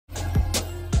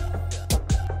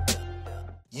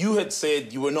you had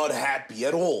said you were not happy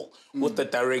at all with the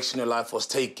direction your life was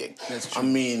taking. That's true. I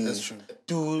mean, that's true.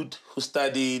 Dude who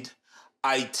studied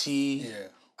IT. Yeah.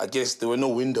 I guess there were no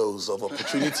windows of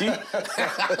opportunity. And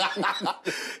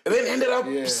then ended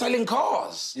up selling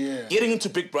cars. Yeah. Getting into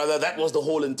Big Brother, that was the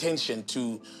whole intention,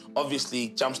 to obviously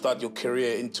jumpstart your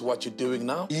career into what you're doing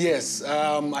now? Yes,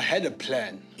 I had a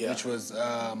plan, which was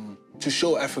to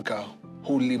show Africa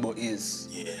who Libo is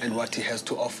and what he has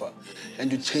to offer, and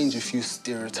to change a few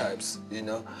stereotypes, you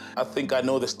know? I think I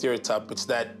know the stereotype. It's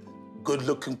that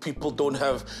good-looking people don't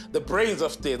have the brains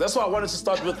upstairs. That's why I wanted to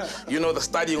start with, you know, the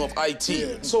studying of IT.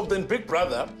 Yeah. So then Big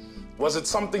Brother, was it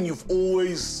something you've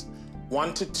always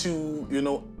wanted to, you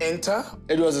know, enter?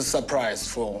 It was a surprise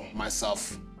for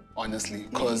myself, honestly,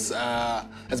 because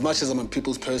as much as I'm a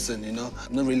people's person, you know,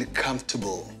 I'm not really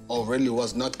comfortable, or really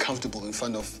was not comfortable in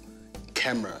front of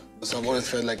camera. So I've always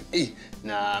felt like, hey,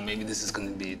 nah, maybe this is gonna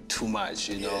be too much,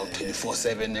 you know,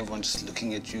 24/7, everyone just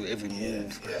looking at you, every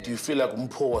move. Do you feel like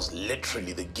Mpho was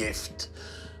literally the gift,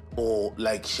 or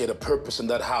like she had a purpose in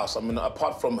that house? I mean,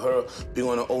 apart from her being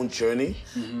on her own journey,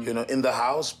 you know, in the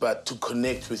house, but to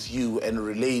connect with you and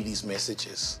relay these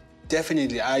messages?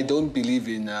 Definitely, I don't believe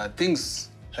in things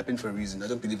happen for a reason. I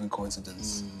don't believe in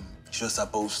coincidence. She was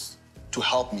supposed to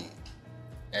help me,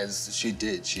 as she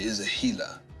did. She is a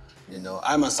healer. You know,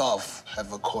 I myself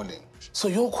have a calling. So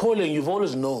your calling, you've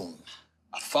always known?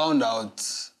 I found out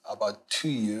about 2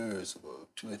 years ago,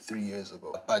 2 or 3 years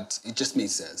ago. But it just made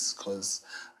sense, because,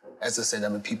 as I said,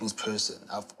 I'm a people's person.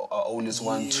 I always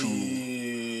want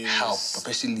to help,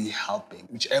 especially helping,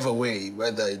 whichever way,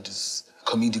 whether it's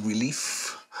comedic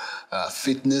relief,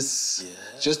 fitness,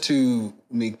 just to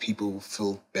make people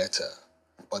feel better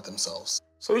about themselves.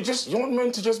 So you weren't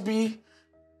meant to just be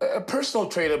a personal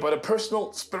trainer, but a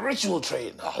personal spiritual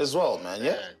trainer as well, man,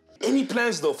 yeah? Any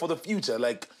plans, though, for the future?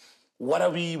 Like, what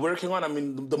are we working on? I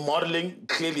mean, the modeling,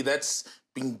 clearly that's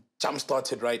being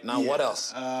jump-started right now. What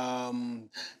else?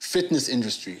 Fitness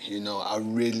industry, you know, I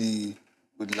really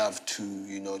would love to,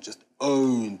 you know, just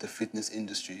own the fitness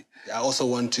industry. I also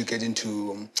want to get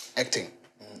into acting.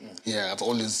 Yeah, I've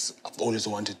always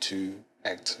wanted to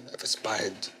act. I've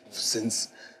aspired since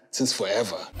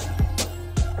forever.